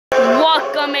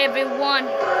Welcome everyone,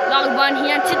 Log One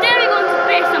here, and today we're going to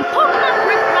play some Pokemon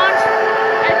Rematch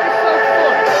episode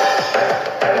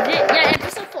 4. Is it? Yeah,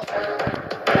 episode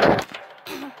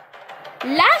 4.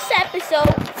 Last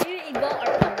episode, we got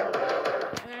our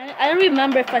Pokemon. I don't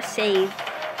remember if I saved.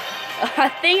 I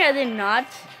think I did not.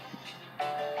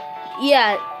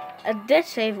 Yeah, I did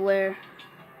save where.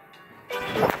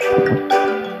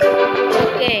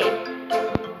 Okay.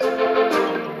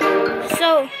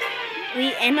 So,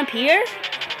 we end up here.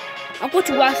 I'm going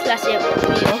to watch last video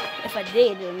if I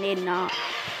did or did not.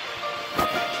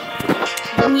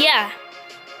 And yeah,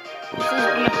 this is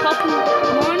my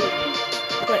Pokemon.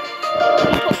 Wait,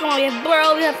 Pokemon. We have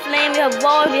Burrow, we have Flame, we have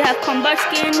Ball, we have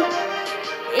Combustion.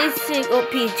 It's an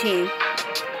OP team.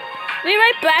 We'll be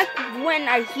right back when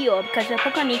I heal because the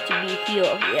Pokemon need to be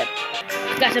healed. Yep,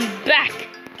 guys, I'm back.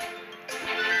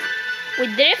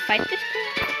 Wait, did I fight this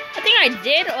guy? I think I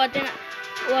did, or did I?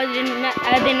 I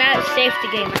did not save the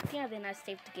game. I think I did not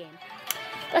save the game.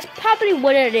 That's probably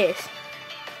what it is.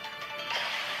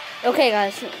 Okay,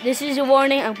 guys, this is a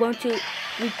warning. I'm going to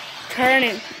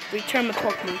return my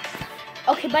Pokemon.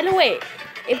 Okay, by the way,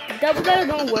 if double battle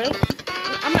don't work,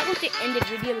 I'm not going to end the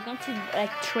video. We're going to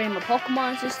like train my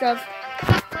Pokemon and stuff.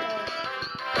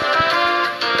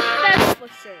 That's for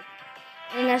sure.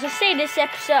 And as I say, this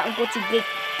episode, I'm going to get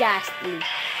ghastly.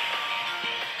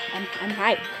 I'm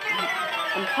hyped.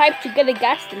 I'm hyped to get a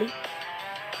ghastly.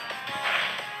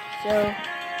 So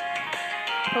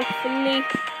hopefully,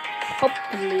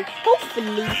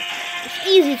 it's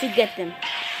easy to get them.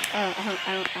 I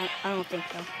don't think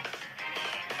so.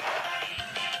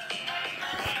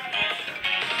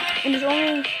 And there's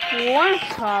only one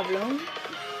problem.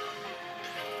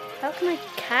 How can I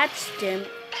catch them?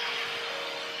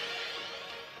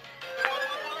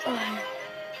 Oh.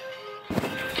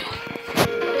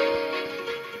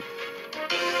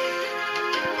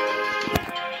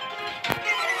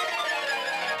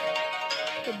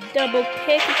 Double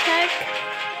kick attack.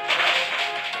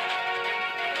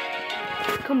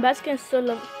 Combustion is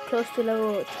still close to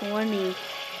level 20.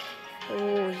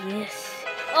 Oh yes.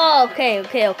 Oh, okay.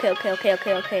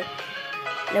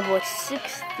 Level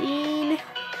 16.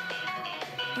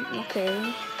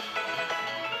 Okay.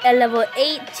 At level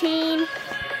 18.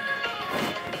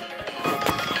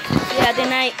 Yeah, I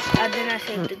did not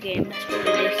save the game. That's what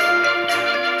it is.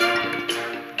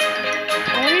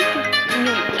 I wanted to.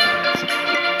 No.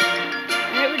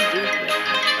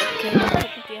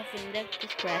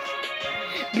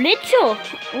 Blitzo!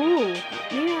 Ooh,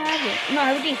 you have it. No, I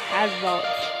already have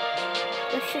vaults.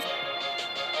 Let's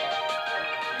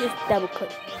just double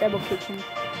kick him.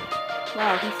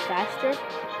 Wow, he's faster.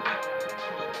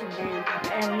 Damn,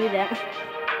 I don't need that.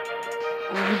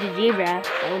 He's a zebra.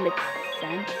 That would make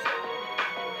sense.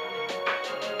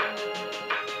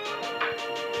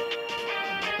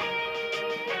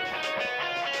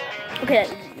 Okay,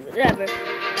 whatever.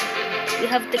 We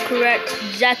have the correct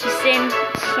Jackson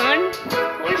son,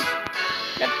 of course.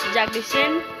 That's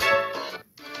Jackson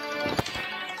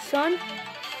son.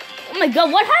 Oh my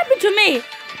god, what happened to me?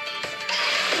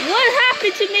 What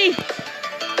happened to me?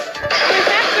 I'm a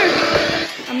hacker.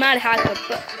 I'm not a hacker,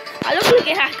 but I look like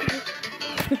a hacker.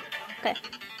 Okay.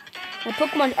 My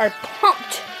Pokemon are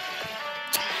pumped.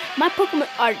 My Pokemon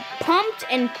are pumped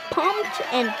and pumped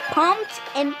and pumped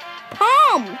and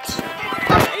pumped. A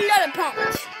lot of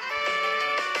pumped.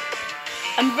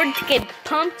 I'm ready to get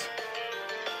pumped.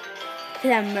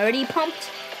 Because I'm already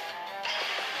pumped.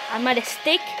 I'm at a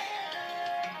stick.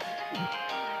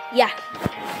 Yeah.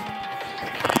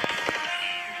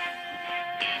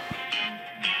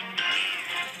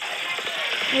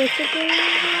 Where's it going?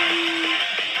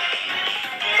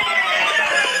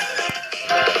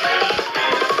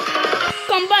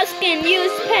 Combustion,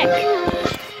 use peck.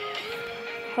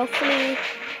 Hopefully.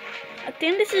 I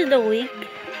think this is the week.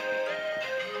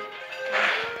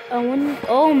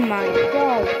 Oh my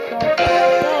god, that's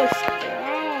so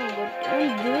strong.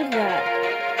 Don't do that.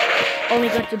 Oh, we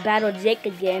got to battle Jake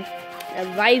again. A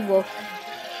rival.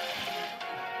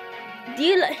 Do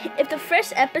you if the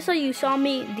first episode you saw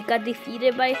me got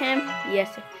defeated by him?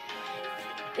 Yes.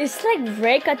 It's like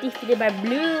Red got defeated by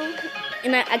Blue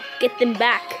and I get them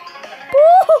back.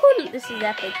 Woo! This is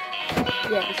epic.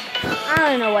 Yes. I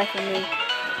don't know why for me.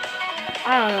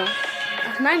 I don't know.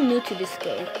 I'm not new to this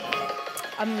game.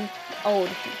 I'm old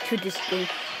to this game.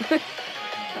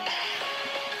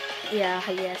 Yeah,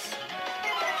 I guess.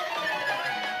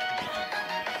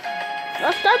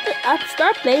 I've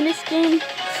started playing this game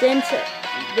since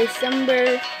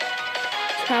December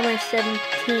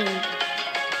 2017.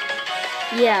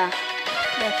 Yeah,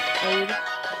 that's old.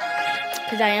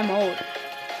 Because I am old.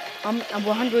 I'm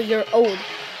 100 years old.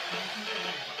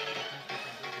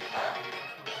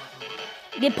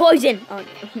 Get poison. Oh,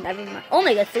 never mind. Oh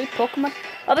my god, 3 Pokemon.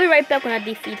 I'll be right back when I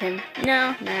defeat him.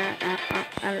 No, I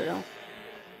don't know.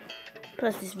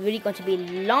 Plus, this video going to be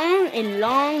long and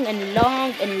long and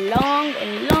long and long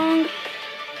and long.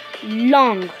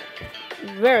 Long.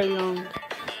 Very long.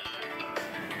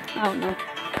 I don't know.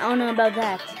 I don't know about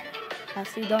that. I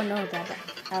actually don't know that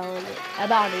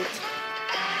about it.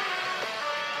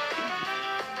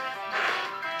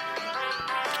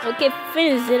 Okay,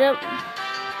 finish it up.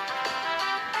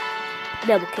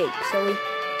 Double cake, so we.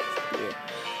 Yeah.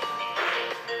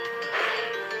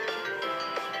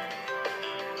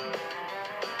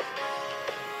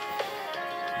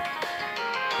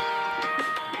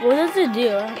 What does it do?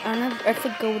 I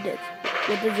forgot what it.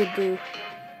 What does it do?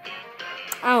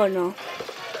 I don't know.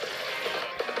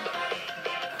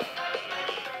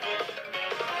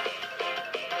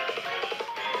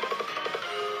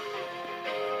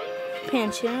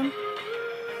 Pinch him.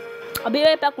 I'll be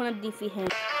right back when I defeat him.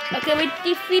 Okay, we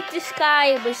defeat this guy.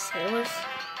 It was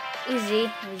easy.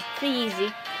 It was pretty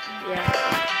easy. Yeah.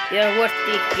 You're worth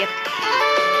it. Yep.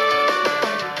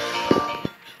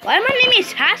 Why my name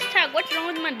is hashtag? What's wrong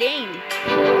with my name?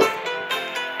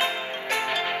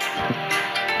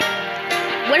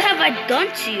 What have I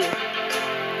done to you?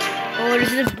 Oh,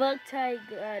 this is a bug type.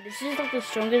 This is like the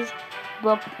strongest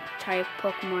bug type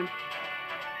Pokemon.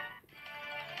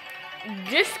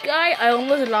 This guy, I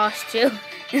almost lost to.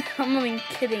 I'm not even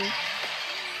kidding.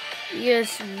 He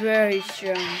is very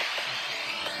strong.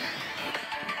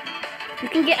 You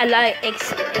can get a lot of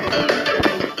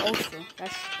XP also.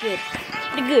 That's good.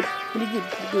 Pretty good.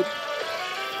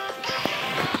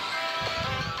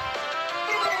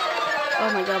 Oh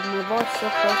my god, my ball's so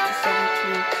close to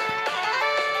 17.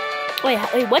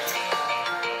 Wait, what?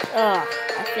 I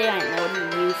think I know what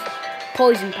to use.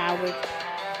 Poison power.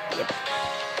 Yep.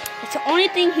 It's the only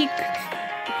thing he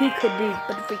could do,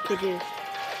 but if he could do.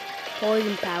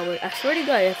 Poison power. I swear to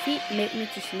god, if he make me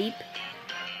to sleep,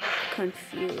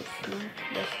 confused. No?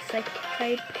 That's psych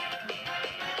type.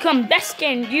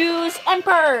 Combustion, use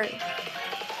Unper.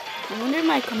 I wonder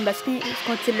my combustion is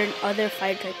going to learn other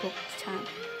fire type this time.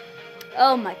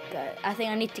 Oh my god, I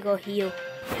think I need to go heal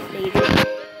later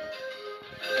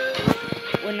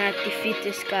when I defeat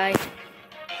this guy.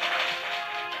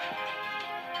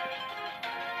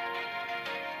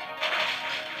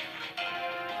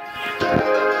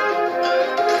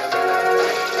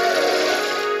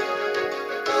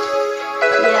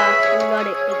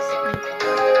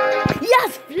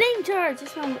 Yes, flame charge.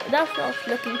 That's what I was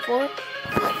looking for.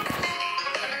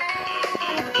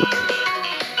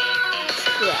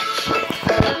 Scratch.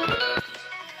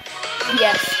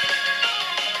 Yes.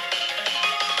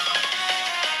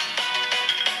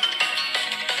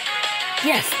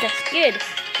 Yes, that's good.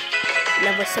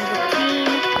 Level 17,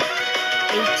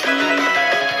 18,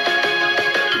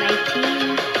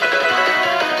 19.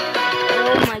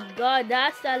 Oh my god,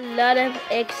 that's a lot of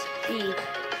XP.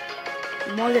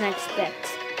 More than I expect.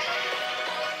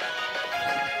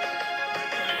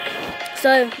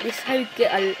 So this is how you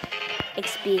get a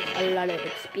lot of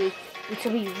XP. We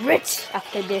shall be rich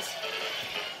after this.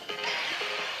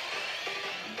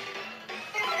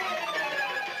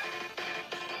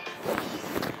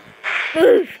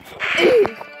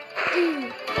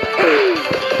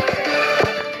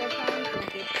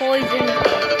 Poison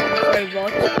for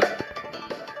what?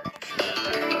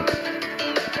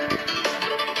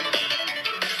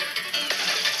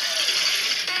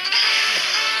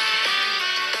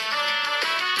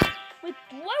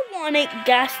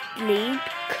 Ghastly,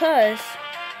 because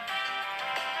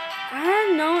I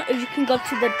don't know if you can go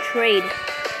to the trade.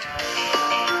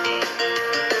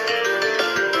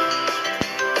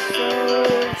 So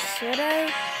should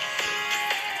I?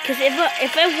 Because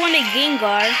if I want a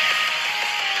Gengar,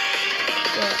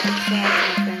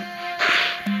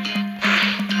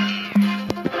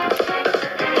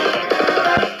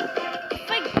 if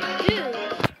I do,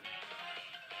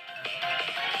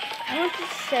 I want to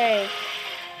say.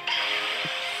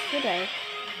 Should I?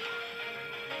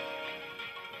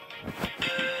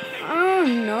 I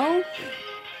don't know.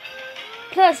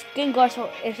 Plus, Gengar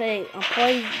is a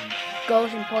poison,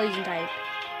 goes in poison type.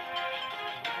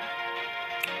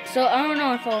 So I don't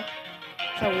know if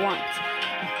I want.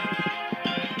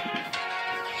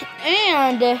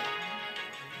 And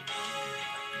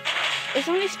it's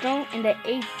only strong in the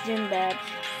 8 gym badge.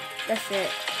 That's it.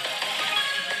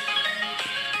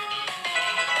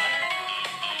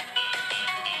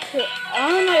 I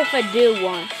don't know if I do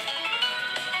want.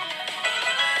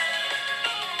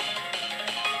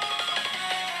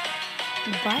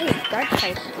 Buy a dark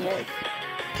type, yes.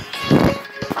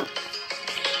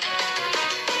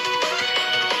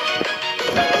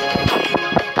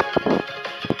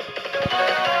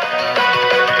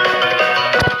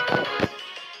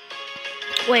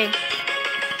 Wait.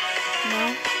 No.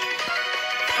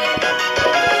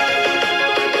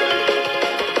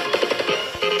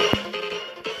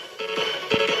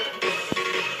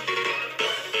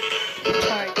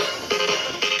 Charge.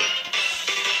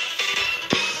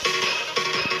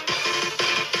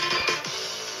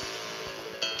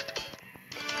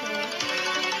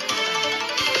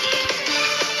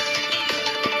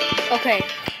 Okay.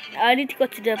 I need to go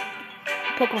to the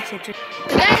Pokemon Center.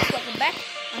 Guys, welcome back.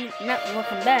 Not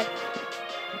welcome back.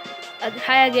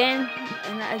 Hi again,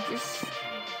 and I just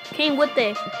came with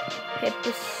the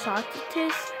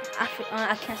Hipposotis. I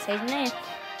can't say his name,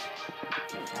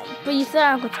 but you thought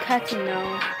I was catching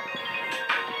now.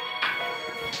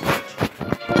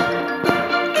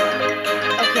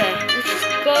 Okay, let's just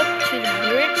go to the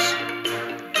bridge.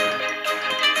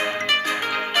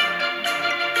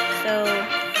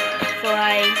 So I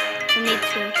need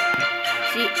to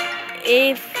see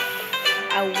if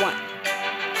I want.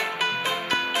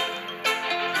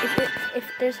 If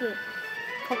there's a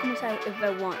Pokemon side, if I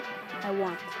want.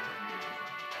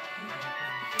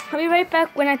 I'll be right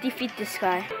back when I defeat this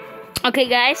guy. Okay,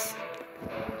 guys.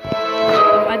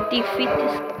 I defeat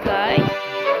this guy.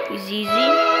 He's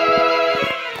easy.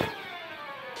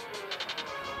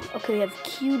 Okay, we have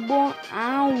Cubone.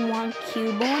 I don't want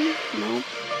Cubone. Nope.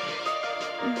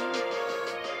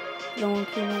 Don't want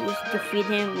Cubone. Just defeat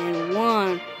him in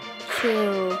 1, 2.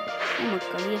 Oh my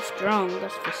god, he is strong.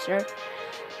 That's for sure.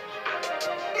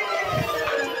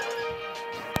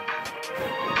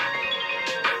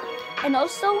 And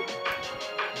also,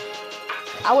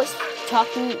 I was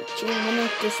talking to one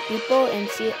of these people and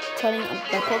telling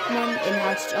about Pokemon and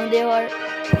how strong they are.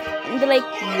 And they're like,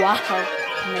 wow.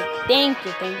 I'm like, thank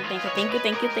you.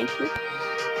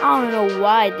 I don't know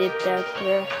why I did that,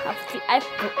 but I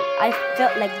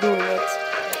felt like doing it.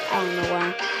 I don't know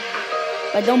why.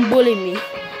 But don't bully me.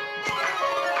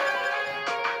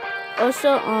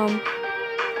 Also,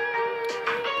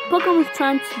 Pokemon is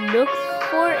trying to look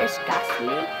for is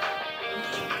Ghastly.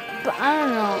 But I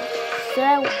don't know.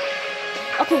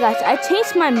 Okay, guys, I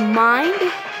changed my mind.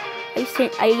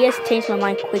 I just changed my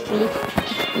mind quickly,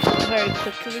 very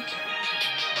quickly,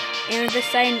 and I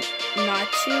decided not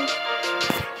to.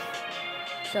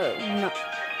 So no.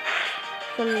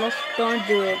 So let's don't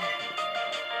do it.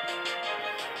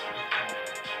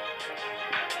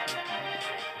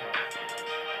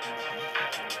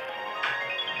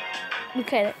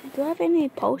 Okay, do I have any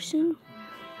potion?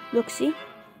 Look, see.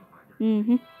 I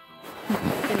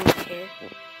don't care.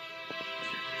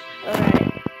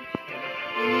 Alright.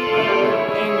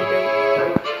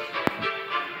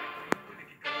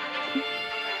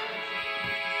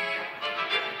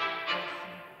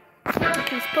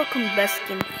 Let's Pokemon best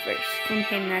skin first, from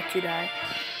him not to die.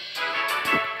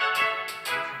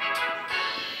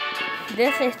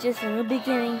 This is just in the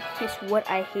beginning, just what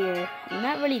I hear. I'm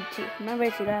not ready to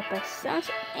that, but it sounds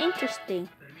interesting.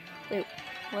 Wait,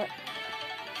 what?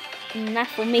 Not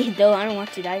for me though, I don't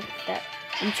want to die like that.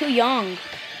 I'm too young.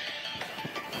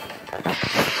 I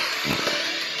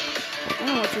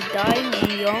don't want to die when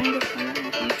I'm young.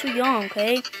 I'm too young,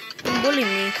 okay? Don't bully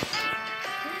me.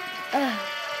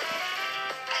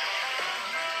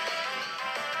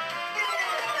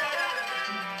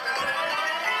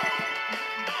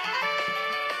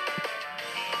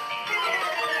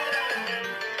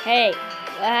 Hey,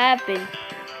 what happened?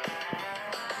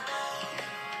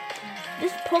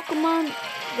 This Pokemon,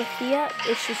 the Thea,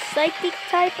 is a psychic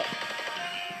type.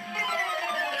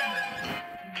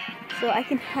 So I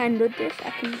can handle this.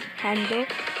 Let's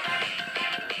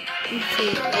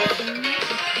see.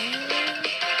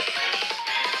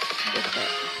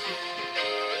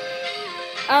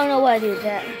 I don't know why I do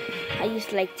that. I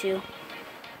just like to.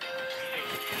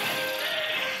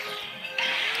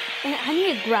 And I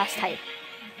need a grass type.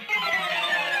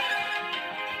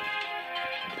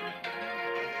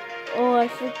 Oh, I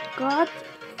forgot.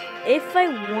 If I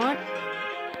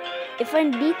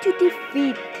need to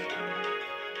defeat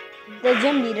the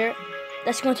gym leader,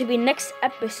 that's going to be next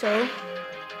episode.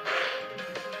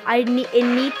 It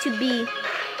need to be.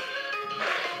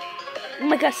 Oh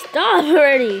my god! Stop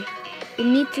already. It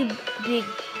need to be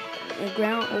a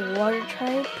ground or water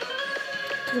type.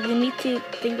 So we need to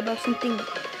think about something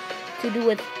to do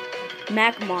with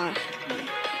Magmar.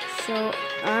 So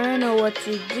I don't know what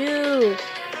to do.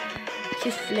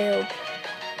 Just flail.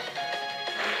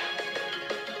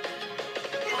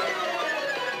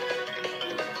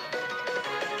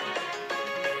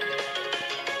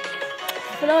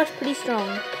 But that was pretty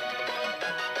strong.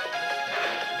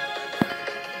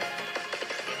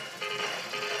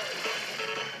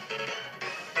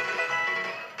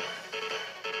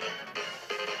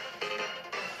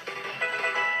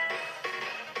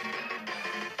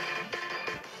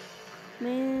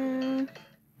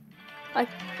 Like,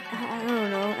 I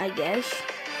don't know, I guess.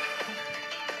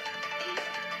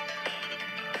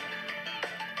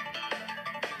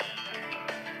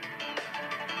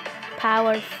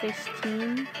 Power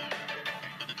 15.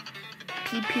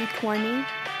 PP 20.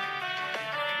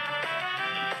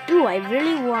 Do I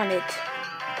really want it?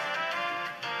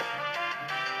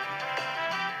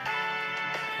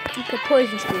 Okay,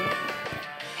 poison sting.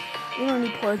 We don't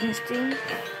need poison sting.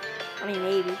 I mean,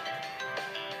 maybe.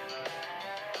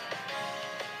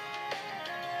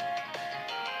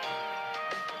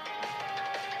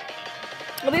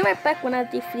 I'll be right back when I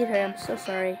defeat her. I'm so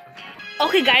sorry.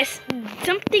 Okay, guys,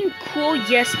 something cool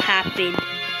just happened.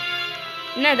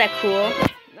 Not that cool.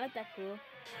 Not that cool.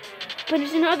 But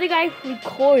there's another guy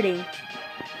recording.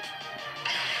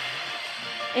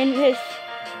 And it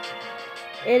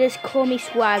is Call Me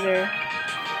Swagger.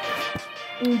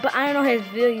 But I don't know his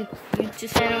video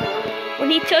YouTube channel.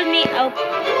 When he tells me, I'll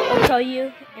tell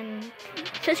you and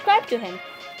subscribe to him.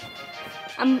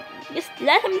 Just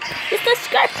let him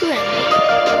subscribe to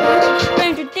him.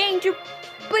 Stranger danger,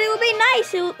 but it will be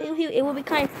nice. It will be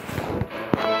kind.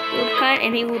 It will be kind,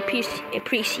 and he will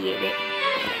appreciate it.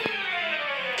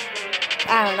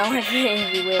 I don't know if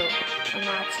he will or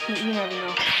not. You never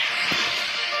know.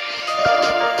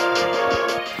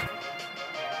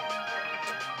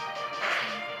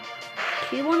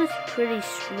 Q1 is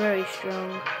very strong.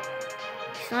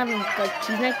 He's not even like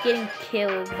he's not getting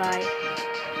killed by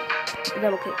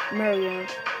double kick. Mario.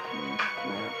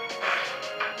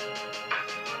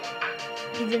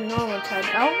 He's in normal type.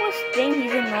 I almost think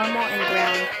he's in normal and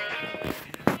ground.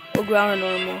 Or ground and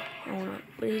normal. I don't know.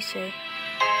 What did he say?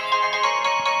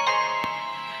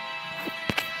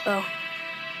 Oh.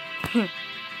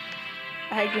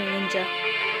 I had your ninja.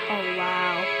 Oh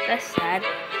wow. That's sad.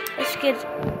 Let's get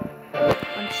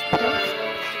unstuck.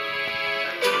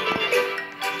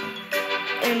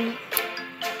 And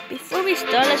before we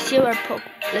start, let's see my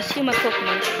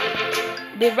Pokemon.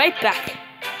 Be right back.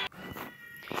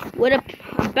 What up?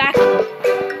 I'm back.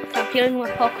 I'm healing my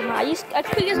Pokemon. I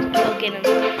could just go get them.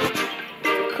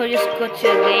 Could just go to a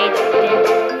gate,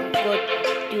 then go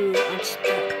do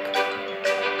unstuck.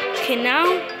 Okay, now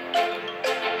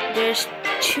there's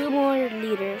two more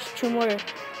leaders, two more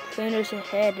trainers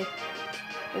ahead.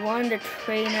 One the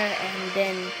trainer, and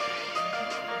then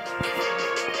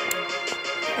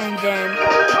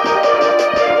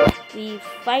we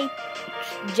fight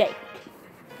Jake.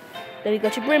 Then we go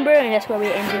to Brimber, and that's where we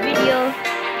end the video.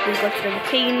 We go to the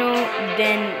volcano,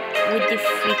 then we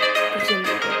defeat the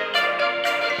Zimbabwe.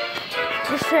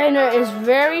 This trainer is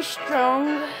very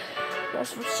strong.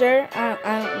 That's for sure. I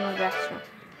don't know that's strong.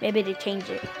 Maybe they change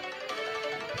it.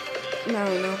 I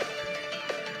don't know.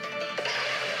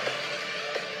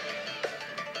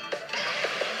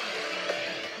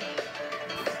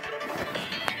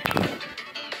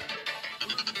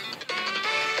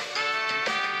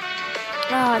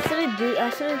 Oh, I should've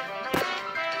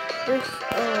this,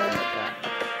 oh my god.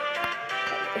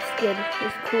 It's good,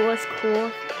 it's cool.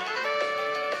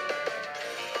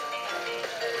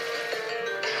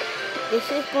 This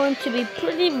is going to be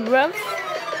pretty rough,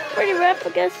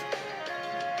 I guess.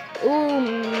 Ooh,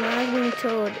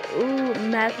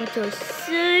 Magneto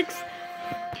 6,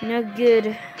 not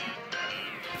good.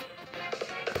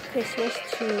 Okay, switch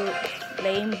to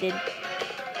Flame, did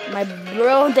my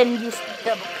bro then use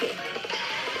double kick.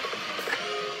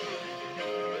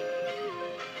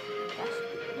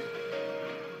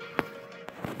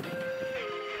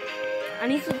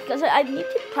 I need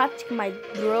to practice my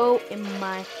bro in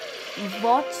my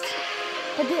bots,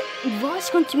 but the bot's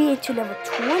going to be to level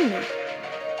 20.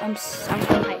 I'm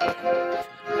hyped.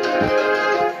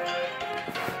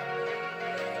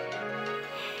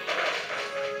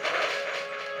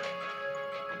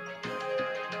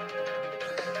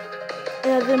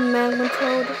 The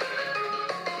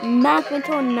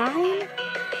Magneto 9.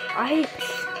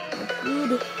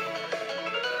 Good.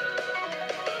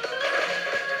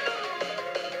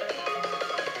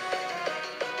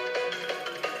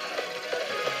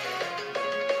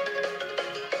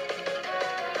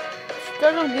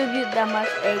 Doesn't give you that much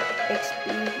XP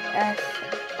as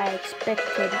I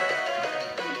expected.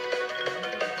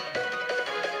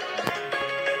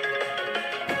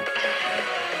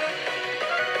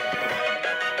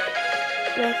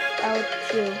 Just out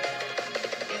to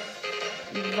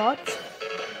what?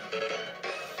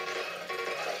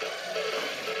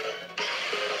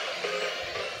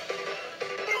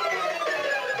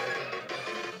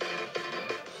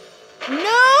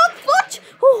 No, what?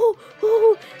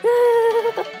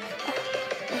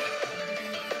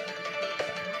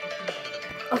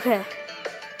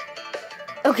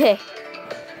 Okay.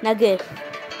 Not good.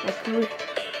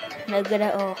 Not good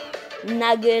at all.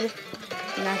 Not good.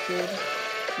 Not good.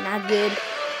 Not good.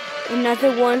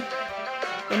 Another one.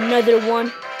 Another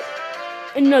one.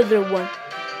 Another one.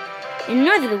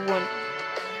 Another one.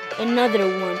 Another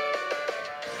one.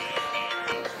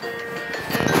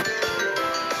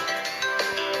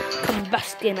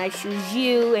 Combustion, I choose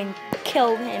you and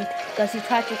kill him because he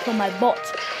tried to kill my bot.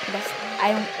 But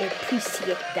I don't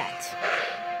appreciate that.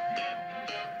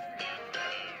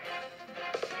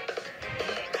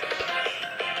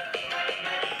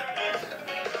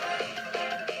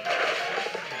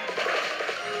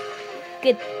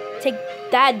 Good, take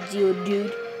that,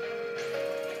 dude.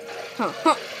 Huh.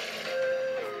 I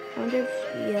wonder if,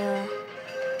 yeah.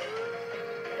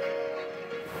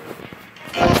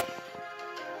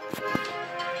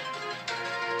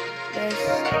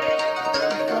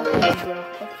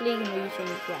 Hopefully he can use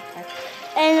any grass.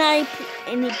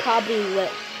 And he probably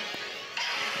will.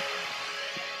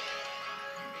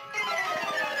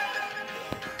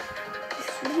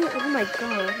 Oh my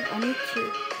god, I need to.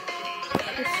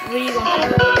 It's really going to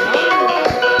be long.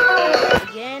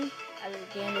 Again.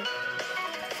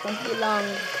 It's going to be long.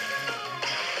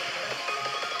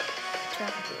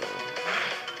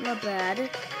 Not bad.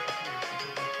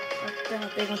 What the hell?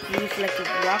 They're going to use like a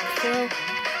rock throw.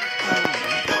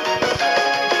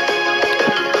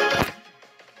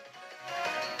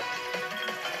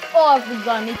 Oh, I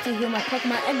forgot. I need to heal my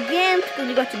Pokemon again because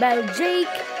we got to battle Jake.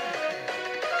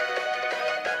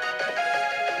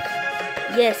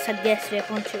 Yes, I guess we're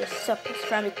going to accept his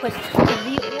friend request.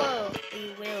 We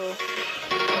will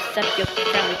accept your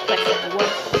friend request as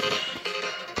well.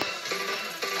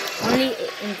 Only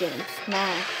in games.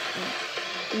 Nah.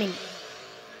 I mean,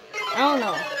 I don't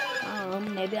know.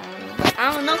 Maybe I don't know. I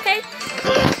don't know, okay?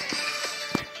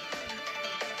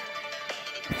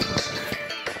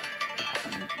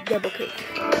 Double kick.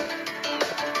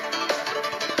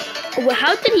 Well,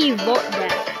 how did he vote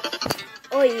that?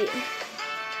 Oh, yeah.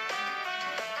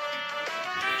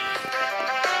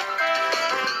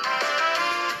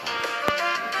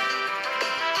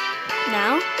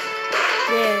 Now,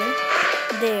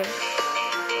 there.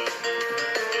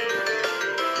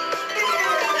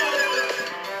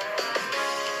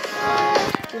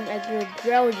 Doing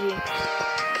drowsy.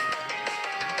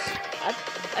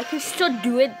 I can still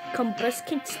do it. Combust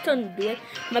can still do it.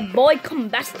 My boy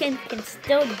Combustion can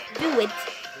still do it.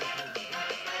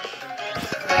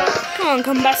 Come on,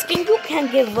 Combustion, you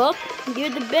can't give up. You're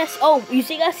the best. Oh, you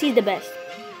see, guys, he's the best.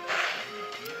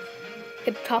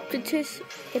 Hippopotamus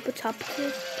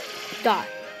thought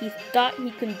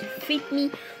he could defeat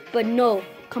me, but no,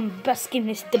 Combustion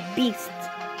is the beast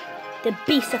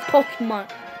of Pokemon.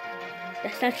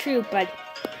 That's not true, but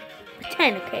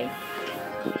pretend, okay?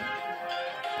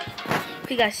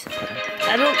 Okay, guys,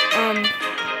 I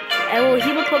will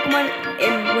heal my Pokemon,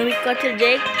 and when we go to the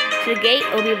gate,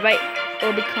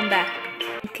 it'll be come back.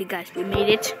 Okay, guys, we made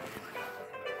it.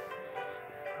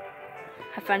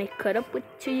 I finally caught up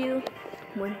to you.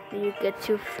 When you get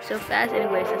too so fast.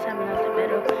 Anyways, let's have another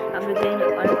video. I'm getting the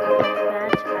other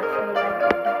match. I feel like a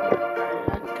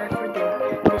lot tougher than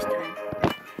this time.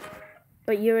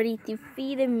 But you already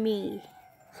defeated me,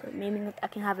 so maybe I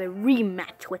can have a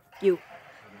rematch with you,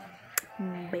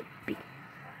 baby.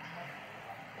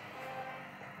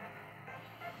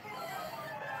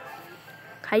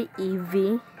 Hi,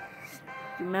 Eevee.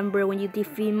 Remember when you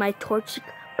defeated my Torchic?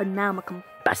 But now my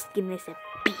Combustion is a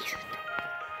beast.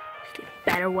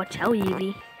 Better watch out,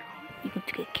 Eevee. You can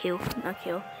get killed, not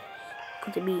killed.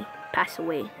 Going to be pass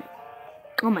away.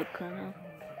 Oh my god.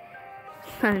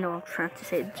 I don't know what I'm trying to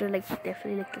say. They're like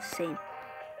definitely like the same.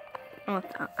 I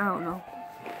don't know.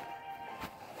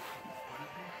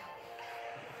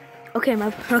 Okay, my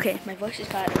voice is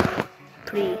got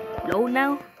pretty low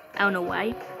now. I don't know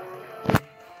why.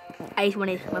 I just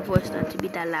wanted my voice not to be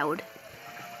that loud.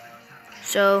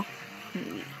 So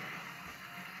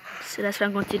that's what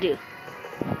I'm going to do.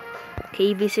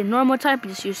 Okay, if it's a normal type,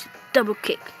 just use double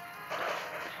kick.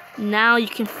 Now you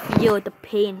can feel the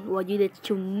pain what you did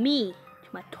to me, to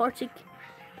my Torchic.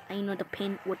 I know the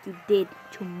pain what you did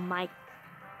to my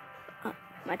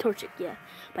Torchic, yeah.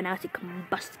 But now it's a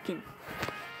Combustion.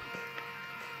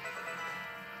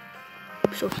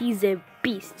 So he's a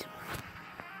beast.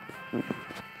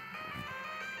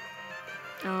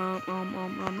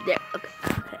 There.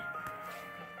 Okay.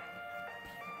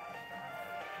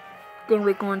 Then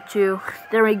we're going to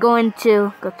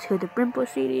go to the Brimpo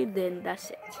City. Then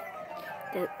that's it.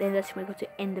 Then that's when we're going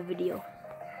to end the video.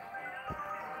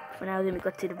 For now, then we go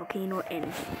to the volcano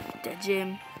and the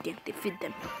gym. Then defeat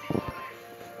them.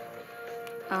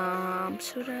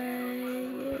 Should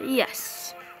I?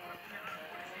 Yes.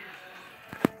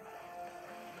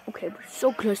 Okay, we're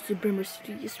so close to Brimmers.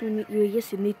 You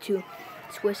just need to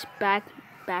switch back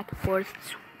and forth,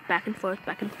 back and forth,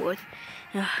 back and forth.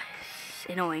 It's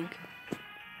annoying.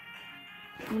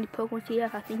 How many Pokemon do you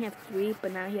have? I think you have 3,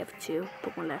 but now you have 2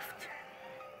 Pokemon left.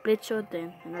 Blitzo,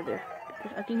 then another.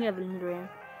 I think you have Lindran.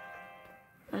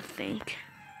 I think.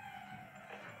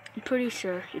 I'm pretty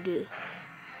sure you do.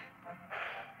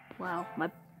 Wow, my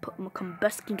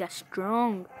Combuskin got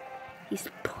strong. He's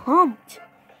pumped.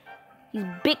 He's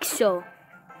big so.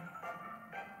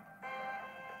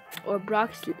 Or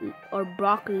Brock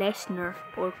Lesnar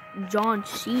or John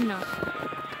Cena.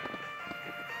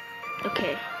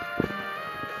 Okay.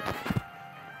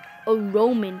 Or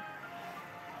Roman.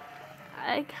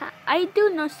 I do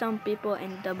know some people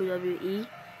in WWE,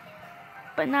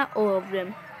 but not all of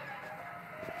them.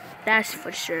 That's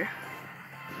for sure.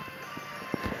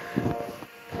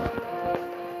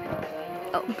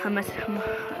 Oh,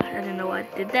 I don't know what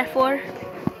I did that for.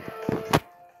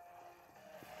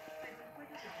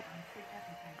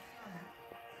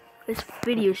 This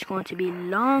video is going to be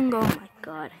long. Oh my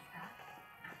god.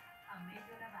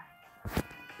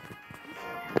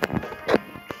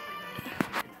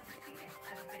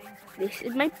 This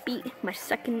might be my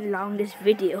second longest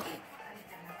video.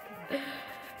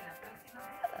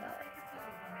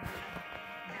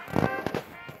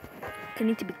 I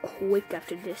need to be quick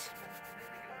after this.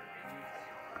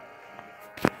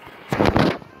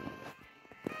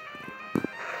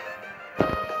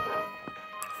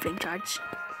 Flame charge.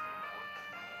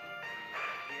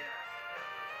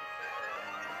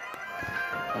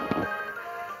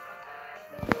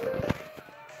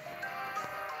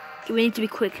 Okay, we need to be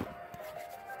quick.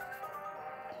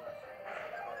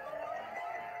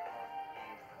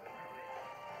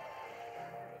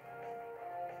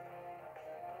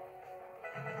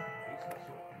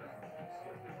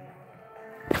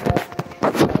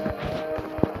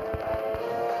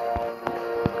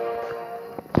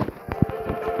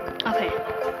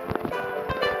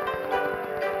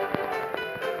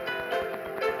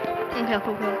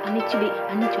 Okay,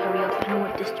 I need to hurry up. I don't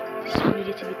want this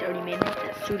video to be 30 minutes.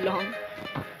 That's too long.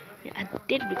 Yeah, I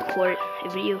did record a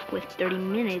video with 30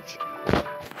 minutes.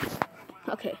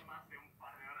 Okay.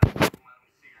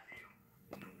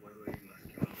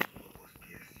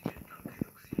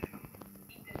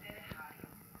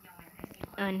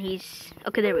 And he's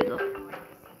okay. There we go.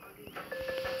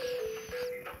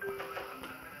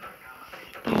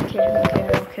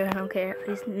 I don't care. I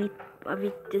just need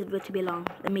this video to be long.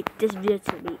 This video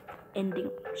to be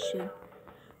ending soon.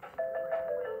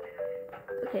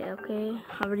 Okay.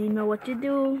 I already know what to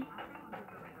do.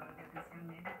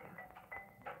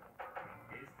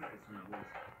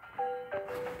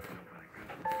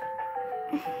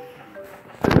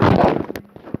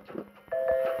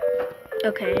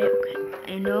 Okay.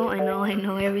 I know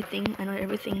everything. I know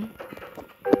everything.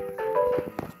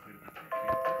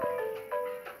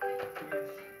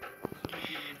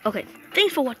 Okay,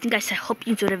 thanks for watching, guys. I hope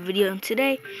you enjoyed the video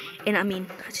today. And I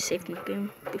just saved my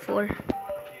game before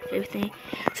everything.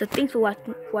 So thanks for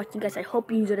watching, guys. I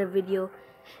hope you enjoyed the video.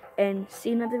 And see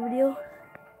you in another video.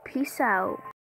 Peace out.